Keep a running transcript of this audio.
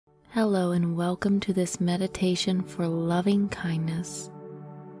Hello and welcome to this meditation for loving kindness.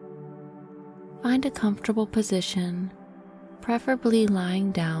 Find a comfortable position, preferably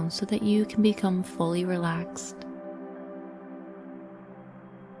lying down so that you can become fully relaxed.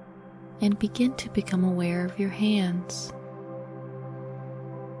 And begin to become aware of your hands.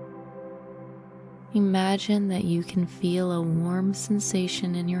 Imagine that you can feel a warm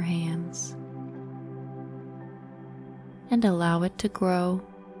sensation in your hands and allow it to grow.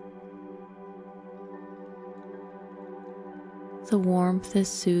 The warmth is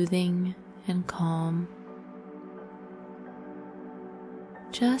soothing and calm.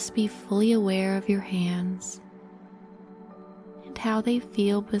 Just be fully aware of your hands and how they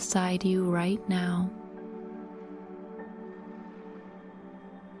feel beside you right now.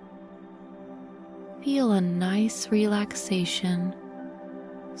 Feel a nice relaxation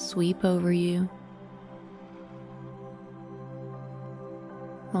sweep over you.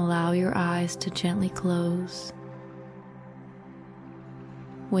 Allow your eyes to gently close,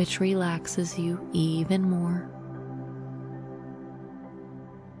 which relaxes you even more.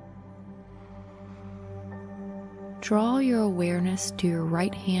 Draw your awareness to your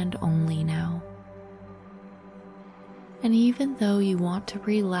right hand only now. And even though you want to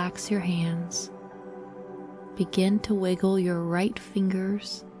relax your hands, begin to wiggle your right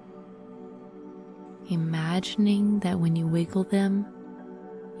fingers, imagining that when you wiggle them,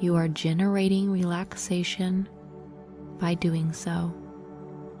 you are generating relaxation by doing so.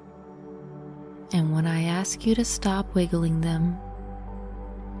 And when I ask you to stop wiggling them,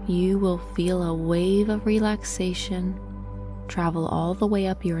 you will feel a wave of relaxation travel all the way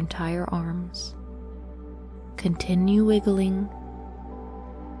up your entire arms. Continue wiggling,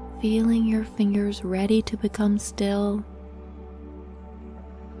 feeling your fingers ready to become still,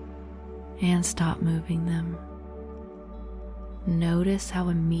 and stop moving them. Notice how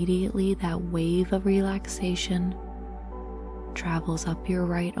immediately that wave of relaxation travels up your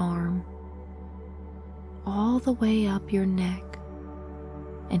right arm, all the way up your neck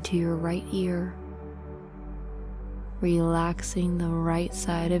and to your right ear, relaxing the right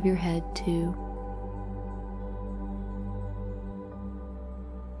side of your head too.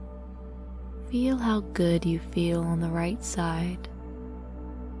 Feel how good you feel on the right side.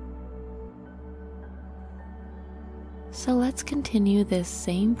 So let's continue this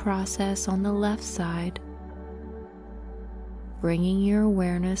same process on the left side, bringing your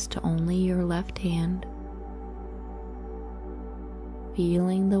awareness to only your left hand,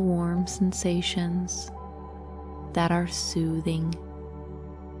 feeling the warm sensations that are soothing.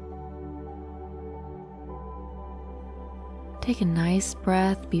 Take a nice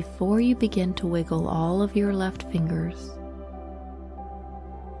breath before you begin to wiggle all of your left fingers.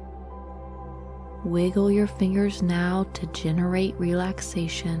 Wiggle your fingers now to generate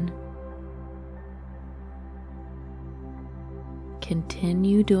relaxation.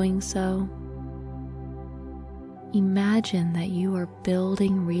 Continue doing so. Imagine that you are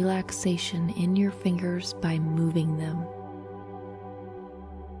building relaxation in your fingers by moving them.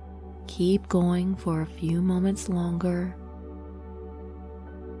 Keep going for a few moments longer.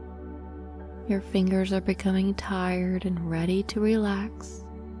 Your fingers are becoming tired and ready to relax.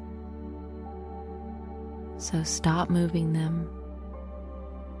 So stop moving them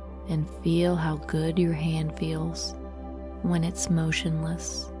and feel how good your hand feels when it's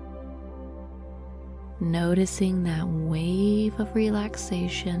motionless. Noticing that wave of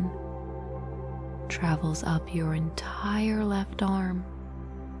relaxation travels up your entire left arm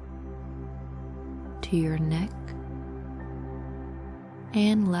to your neck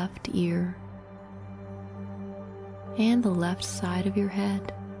and left ear and the left side of your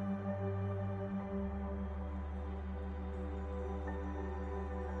head.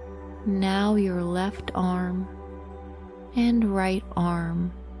 Now your left arm and right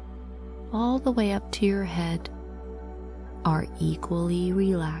arm, all the way up to your head, are equally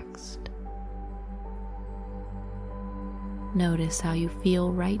relaxed. Notice how you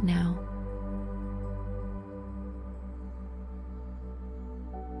feel right now.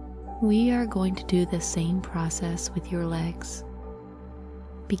 We are going to do the same process with your legs,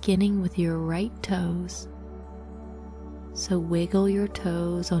 beginning with your right toes. So wiggle your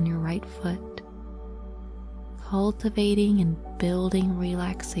toes on your right foot, cultivating and building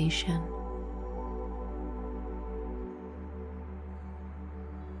relaxation.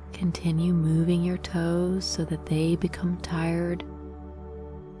 Continue moving your toes so that they become tired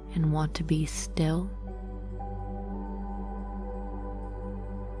and want to be still.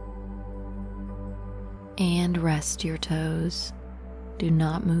 And rest your toes. Do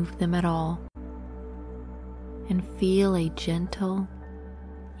not move them at all. And feel a gentle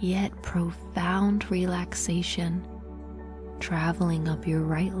yet profound relaxation traveling up your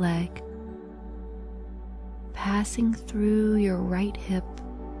right leg, passing through your right hip,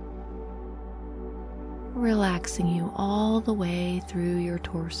 relaxing you all the way through your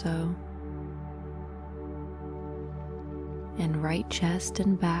torso and right chest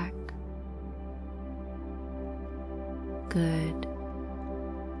and back. Good.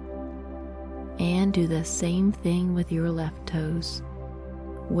 And do the same thing with your left toes.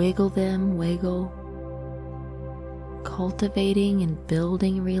 Wiggle them, wiggle, cultivating and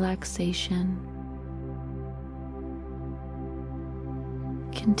building relaxation.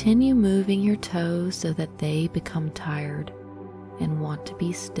 Continue moving your toes so that they become tired and want to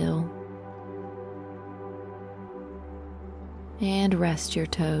be still. And rest your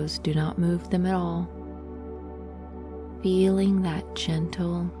toes, do not move them at all. Feeling that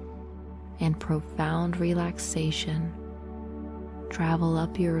gentle and profound relaxation travel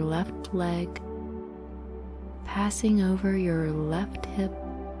up your left leg, passing over your left hip,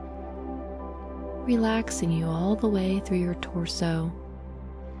 relaxing you all the way through your torso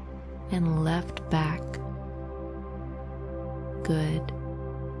and left back. Good.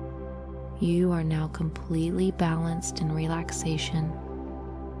 You are now completely balanced in relaxation.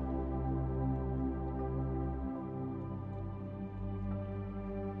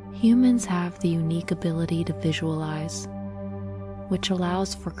 Humans have the unique ability to visualize, which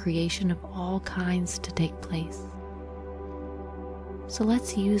allows for creation of all kinds to take place. So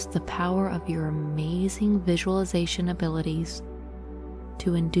let's use the power of your amazing visualization abilities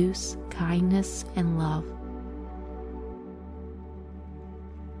to induce kindness and love.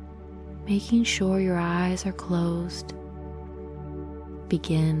 Making sure your eyes are closed,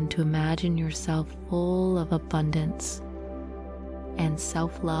 begin to imagine yourself full of abundance and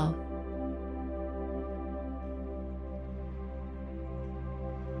self-love.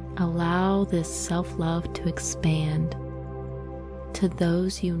 Allow this self-love to expand to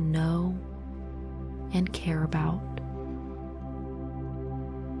those you know and care about.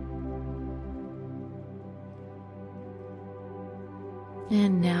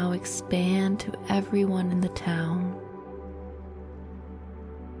 And now expand to everyone in the town.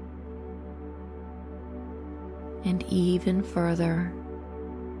 And even further.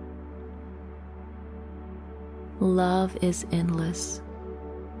 Love is endless.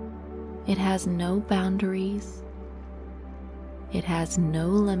 It has no boundaries. It has no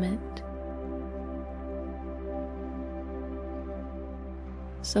limit.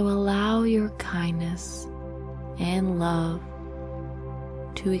 So allow your kindness and love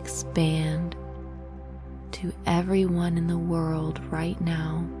to expand to everyone in the world right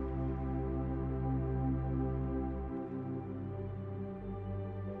now.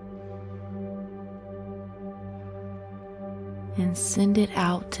 And send it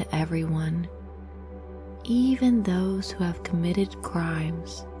out to everyone, even those who have committed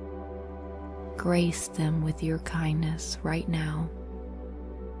crimes. Grace them with your kindness right now.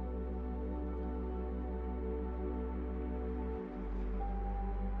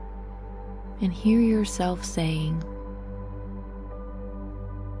 And hear yourself saying,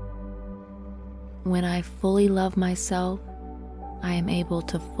 "When I fully love myself, I am able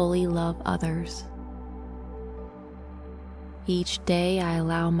to fully love others. Each day I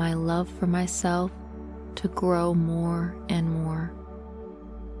allow my love for myself to grow more and more.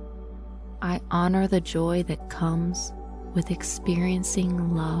 I honor the joy that comes with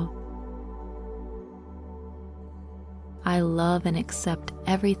experiencing love. I love and accept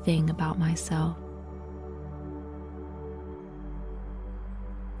everything about myself.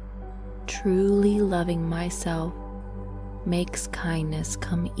 Truly loving myself makes kindness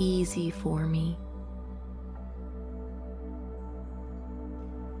come easy for me.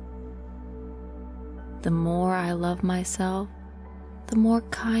 The more I love myself, the more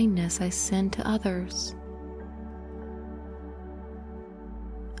kindness I send to others.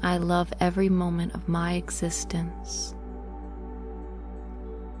 I love every moment of my existence.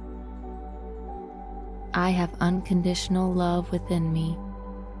 I have unconditional love within me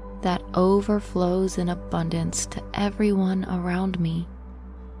that overflows in abundance to everyone around me.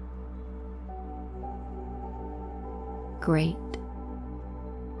 Great.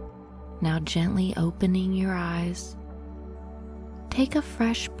 Now gently opening your eyes, take a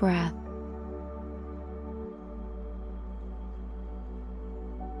fresh breath.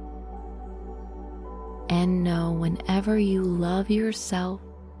 And know whenever you love yourself,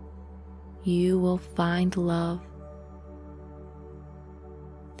 you will find love.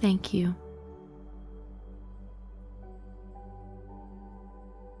 Thank you.